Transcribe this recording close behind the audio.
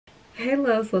Hey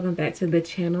loves, welcome back to the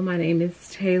channel. My name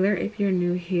is Taylor. If you're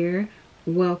new here,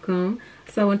 welcome.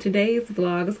 So in today's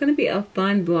vlog, it's going to be a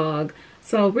fun vlog.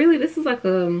 So really this is like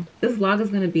this vlog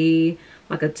is going to be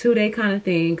like a 2-day kind of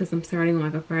thing because I'm starting on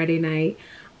like a Friday night.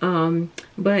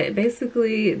 But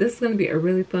basically this is going to be a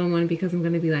really fun one because I'm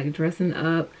going to be like dressing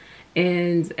up,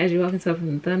 and as you all can tell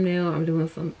from the thumbnail,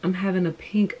 I'm having a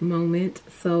pink moment.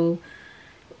 So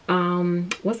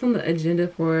what's on the agenda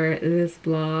for this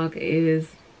vlog is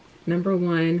number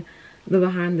one, the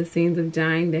behind the scenes of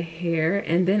dyeing the hair,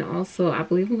 and then also I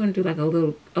believe I'm going to do like a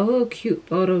little cute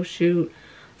photo shoot.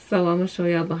 So I'm going to show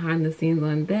y'all behind the scenes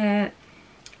on that,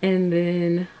 and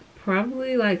then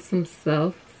probably like some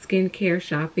skincare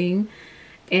shopping,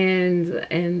 and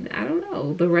I don't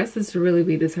know, the rest is to really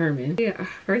be determined. Yeah,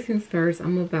 first things first,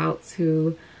 I'm about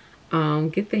to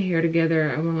get the hair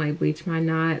together. I'm going to like bleach my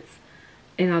knots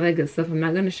and all that good stuff. I'm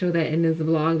not going to show that in this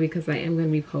vlog because I am going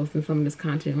to be posting some of this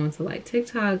content onto like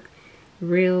TikTok,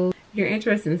 Reels. If you're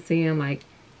interested in seeing like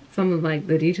some of like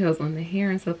the details on the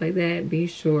hair and stuff like that, be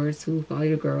sure to follow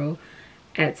your girl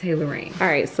at Taylor Rain. All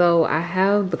right, so I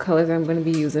have the colors I'm going to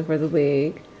be using for the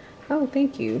wig. Oh,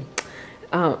 thank you.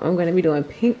 I'm going to be doing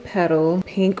pink petal,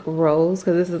 pink rose,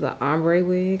 because this is an ombre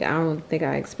wig. I don't think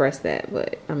I expressed that,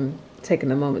 but I'm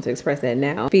taking a moment to express that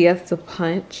now. Fiesta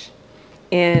punch.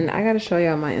 And I gotta show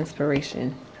y'all my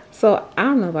inspiration. So I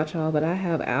don't know about y'all, but I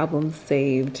have albums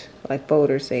saved, like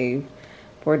folders saved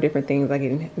for different things I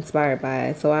get inspired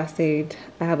by. So I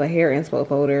have a hair inspo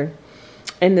folder,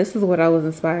 and this is what I was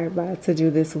inspired by to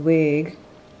do this wig.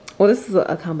 Well, this is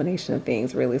a combination of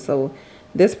things really. So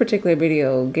this particular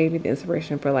video gave me the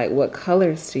inspiration for like what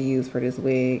colors to use for this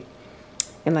wig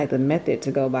and like the method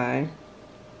to go by.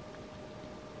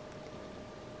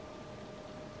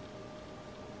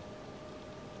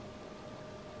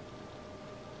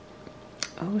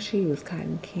 Oh, she used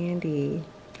cotton candy.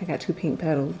 I got 2 pink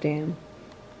petals, damn.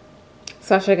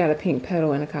 So I should have got a pink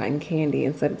petal and a cotton candy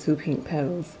instead of 2 pink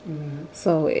petals.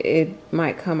 So it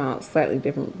might come out slightly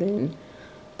different than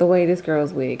the way this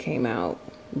girl's wig came out.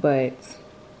 But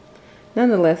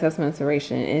nonetheless, that's my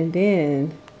inspiration. And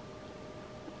then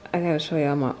I gotta show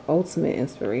y'all my ultimate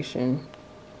inspiration.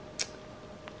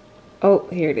 Oh,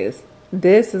 here it is.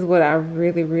 This is what I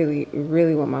really, really,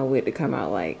 really want my wig to come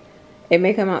out like. It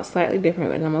may come out slightly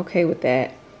different, and I'm okay with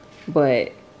that,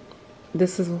 but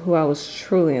this is who I was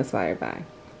truly inspired by.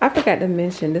 I forgot to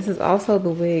mention, this is also the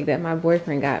wig that my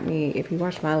boyfriend got me. If you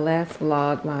watched my last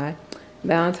vlog, my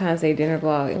Valentine's Day dinner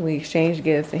vlog, and we exchanged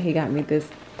gifts, and he got me this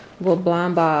little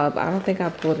blonde bob. I don't think I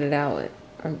pulled it out.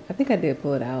 I think I did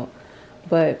pull it out,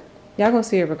 but y'all gonna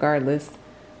see it regardless.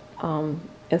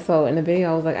 And so in the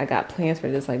video, I was like, I got plans for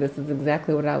this. Like, this is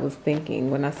exactly what I was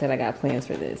thinking when I said I got plans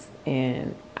for this.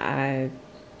 And I'm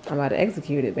about to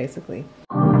execute it, basically.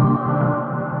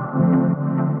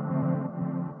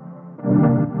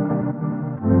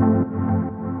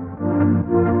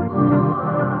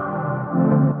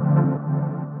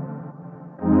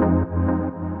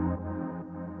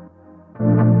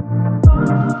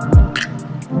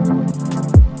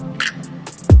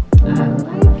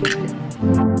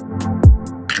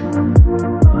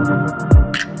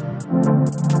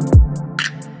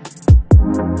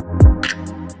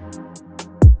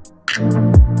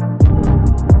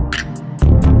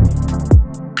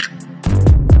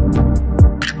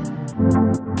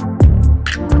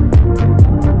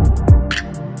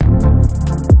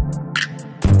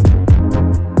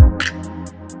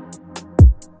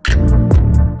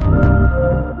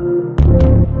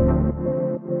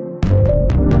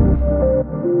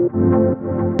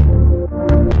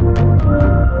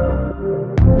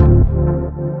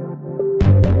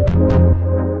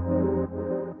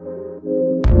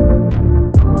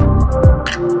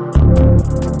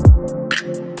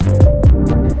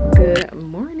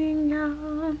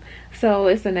 So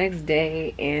it's the next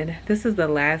day, and this is the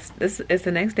last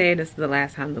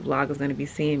time the vlog is going to be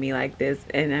seeing me like this.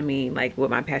 And I mean like with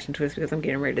my passion twist, because I'm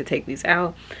getting ready to take these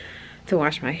out to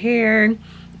wash my hair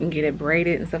and get it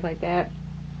braided and stuff like that.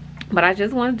 But I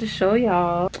just wanted to show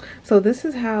y'all. So this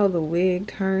is how the wig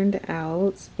turned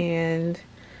out, and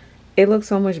it looks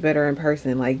so much better in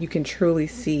person. Like, you can truly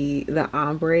see the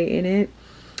ombre in it,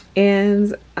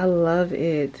 and I love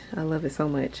it. I love it so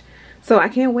much. So I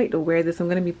can't wait to wear this. I'm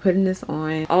going to be putting this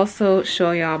on. Also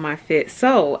show y'all my fit.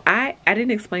 So I didn't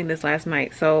explain this last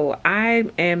night. So I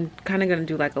am kind of going to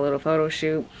do like a little photo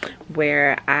shoot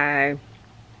where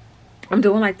I'm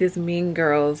doing like this Mean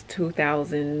Girls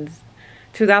 2000s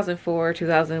 2004,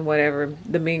 2000, whatever,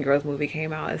 the Mean Girls movie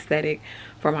came out aesthetic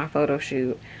for my photo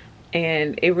shoot.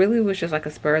 And it really was just like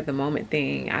a spur of the moment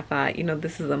thing. I thought, you know,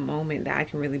 this is a moment that I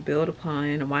can really build upon,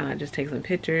 and why not just take some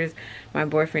pictures. My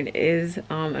boyfriend is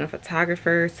a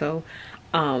photographer, so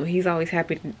he's always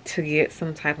happy to get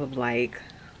some type of, like,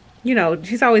 you know,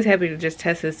 he's always happy to just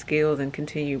test his skills and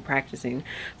continue practicing.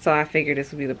 So I figured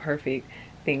this would be the perfect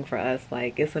thing for us.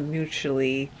 Like, it's a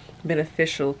mutually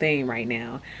beneficial thing right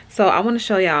now. So I want to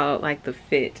show y'all like the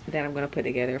fit that I'm going to put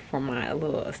together for my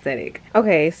little aesthetic.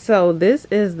 Okay, so this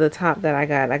is the top that I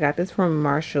got this from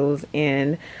Marshall's,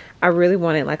 and I really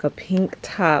wanted like a pink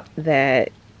top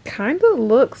that kind of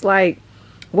looks like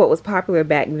what was popular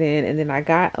back then. And then I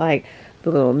got like the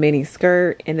little mini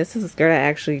skirt, and this is a skirt I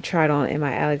actually tried on in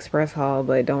my AliExpress haul,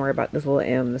 but don't worry about this little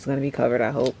M, it's going to be covered, I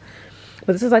hope.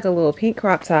 But this is like a little pink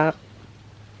crop top,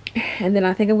 and then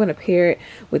I think I'm going to pair it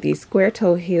with these square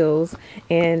toe heels,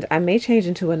 and I may change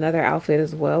into another outfit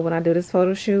as well when I do this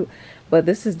photo shoot, but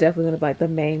this is definitely going to be like the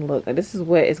main look. Like, this is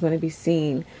what is going to be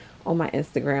seen on my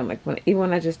Instagram. Like, even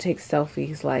when I just take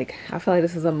selfies, like, I feel like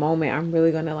this is a moment I'm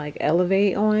really gonna like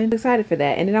elevate on. I'm excited for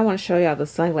that. And then I want to show y'all the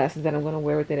sunglasses that I'm gonna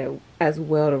wear with it as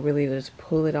well, to really just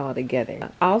pull it all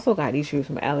together. I also got these shoes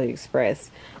from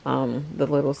AliExpress, the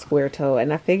little square toe,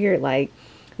 and I figured like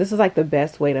this is like the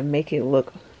best way to make it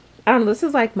look, I don't know, this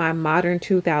is like my modern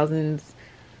 2000s,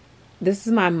 this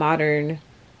is my modern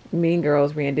Mean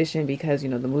Girls rendition, because, you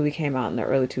know, the movie came out in the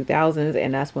early 2000s,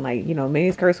 and that's when, like, you know, mini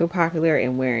skirts were popular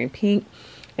and wearing pink.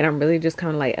 And I'm really just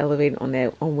kind of like elevating on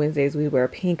that On Wednesdays We Wear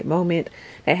Pink moment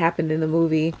that happened in the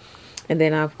movie. And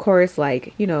then of course,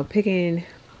 like, you know, picking,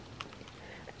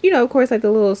 you know, of course, like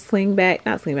the little slingback,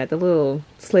 not slingback, the little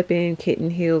slip-in kitten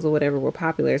heels or whatever were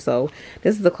popular. So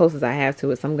this is the closest I have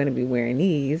to it, so I'm going to be wearing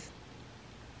these.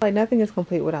 Like, nothing is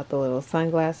complete without the little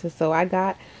sunglasses. So I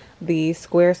got the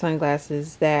square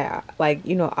sunglasses that, like,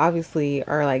 you know, obviously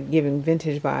are like giving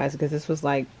vintage vibes, because this was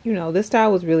like, you know, this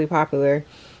style was really popular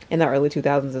in the early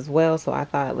 2000s as well. So I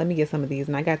thought, let me get some of these,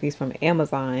 and I got these from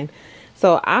Amazon.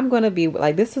 So I'm gonna be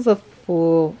like, this is a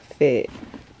full fit.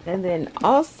 And then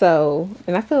also,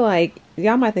 and I feel like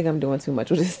y'all might think I'm doing too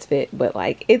much with this fit, but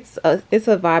like it's a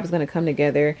vibe is gonna come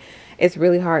together. It's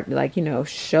really hard to, like, you know,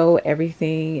 show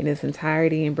everything in its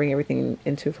entirety and bring everything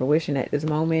into fruition at this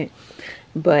moment.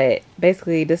 But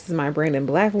basically, this is my Brandon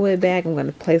Blackwood bag I'm going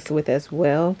to place it with as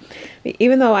well.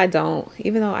 Even though I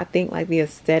think like the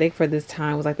aesthetic for this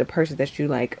time was like the purses that you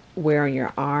like wear on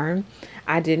your arm,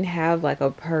 I didn't have like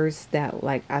a purse that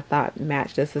like I thought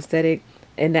matched this aesthetic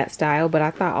in that style. But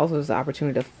I thought also it was an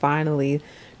opportunity to finally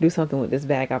do something with this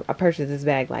bag. I purchased this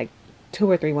bag like 2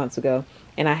 or 3 months ago,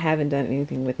 and I haven't done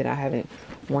anything with it. I haven't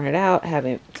worn it out,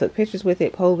 haven't took pictures with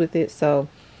it, posed with it. So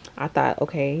I thought,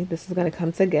 okay, this is going to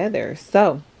come together.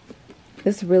 So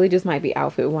this really just might be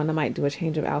outfit one. I might do a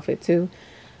change of outfit too.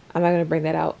 I'm not going to bring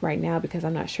that out right now because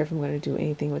I'm not sure if I'm going to do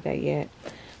anything with that yet.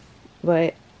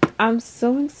 But I'm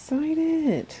so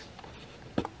excited.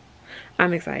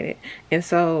 I'm excited. And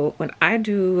so when I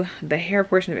do the hair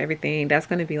portion of everything, that's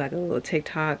going to be like a little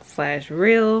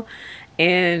TikTok/reel.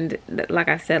 And like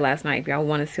I said last night, if y'all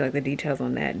want to see like the details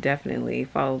on that, definitely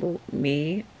follow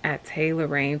me at Taylor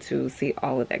Rain to see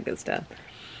all of that good stuff.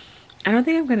 I don't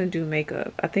think I'm going to do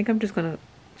makeup. I think I'm just going to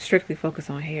strictly focus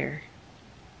on hair.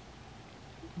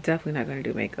 Definitely not going to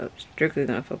do makeup. Strictly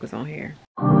going to focus on hair.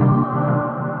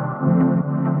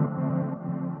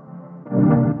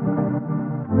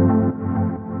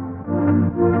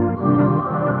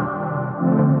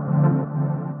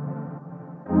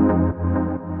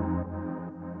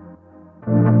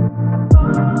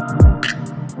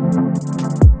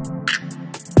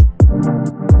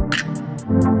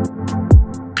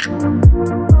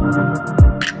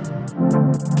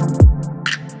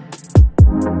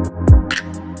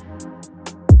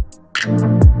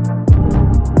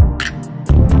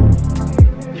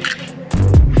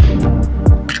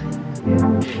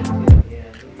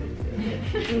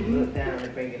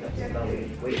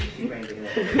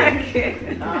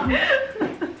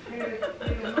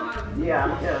 Yeah,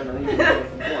 I'm telling you,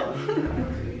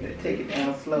 take it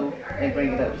down slow and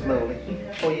bring it up slowly.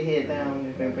 Pull your head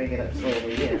down and bring it up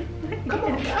slowly. Yeah. Come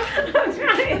on, I'm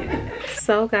trying.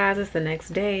 So guys, it's the next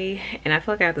day, and I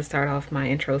feel like I have to start off my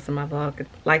intros to my vlog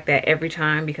like that every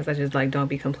time, because I just like don't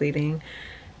be completing,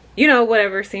 you know,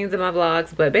 whatever scenes in my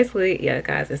vlogs. But basically, yeah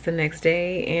guys, it's the next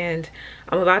day, and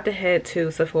I'm about to head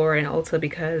to Sephora and Ulta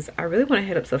because I really want to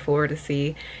hit up Sephora to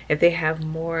see if they have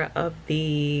more of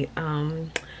the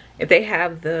if they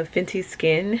have the Fenty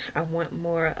Skin. I want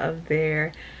more of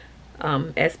their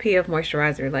SPF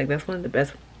moisturizer. Like, that's one of the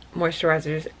best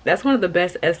moisturizers. That's one of the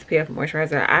best SPF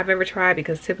moisturizer I've ever tried,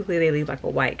 because typically they leave like a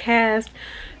white cast,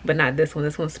 but not this one.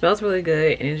 This one smells really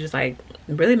good, and it just like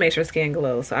really makes your skin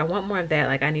glow. So I want more of that.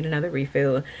 Like, I need another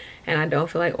refill, and I don't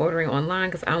feel like ordering online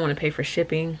because I don't want to pay for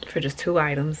shipping for just 2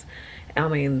 items. I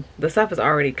mean, the stuff is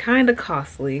already kind of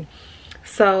costly,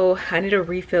 so I need a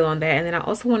refill on that. And then I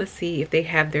also want to see if they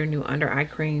have their new under eye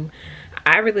cream.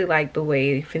 I really like the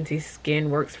way Fenty Skin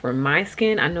works for my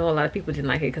skin. I know a lot of people didn't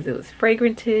like it because it was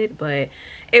fragranted, but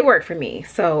it worked for me.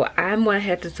 So I'm gonna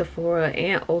head to Sephora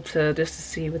and Ulta just to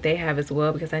see what they have as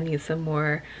well, because I need some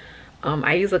more.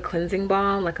 I use a cleansing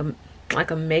balm, like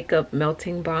a makeup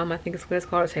melting balm, I think is what it's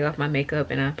called, to take off my makeup.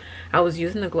 And I was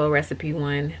using the Glow Recipe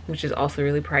one, which is also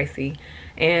really pricey.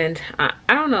 And I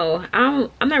don't know, I'm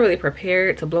not really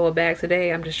prepared to blow a bag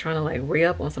today. I'm just trying to like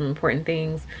re-up on some important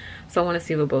things. So I want to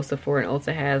see what both Sephora and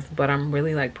Ulta has, but I'm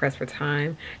really like pressed for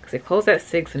time because it closed at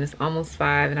 6 and it's almost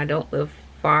 5, and I don't live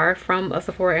far from a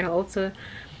Sephora and an Ulta.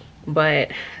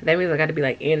 But that means I got to be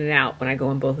like in and out when I go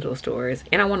in both of those stores,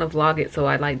 and I want to vlog it, so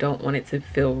I like don't want it to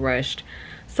feel rushed.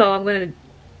 So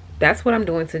that's what I'm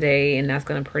doing today, and that's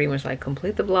gonna pretty much like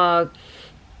complete the vlog.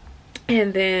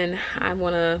 And then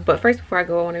but first, before I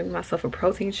go, I want to make myself a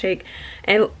protein shake.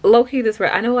 And low-key,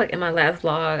 I know like in my last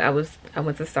vlog I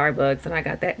went to Starbucks and I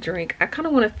got that drink. I kind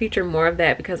of want to feature more of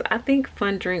that because I think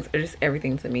fun drinks are just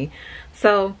everything to me.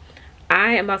 So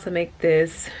I am about to make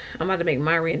this. I'm about to make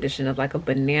my rendition of like a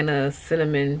banana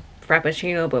cinnamon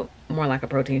frappuccino, but more like a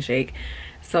protein shake.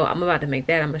 So I'm about to make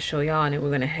that. I'm gonna show y'all, and then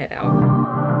we're gonna head out.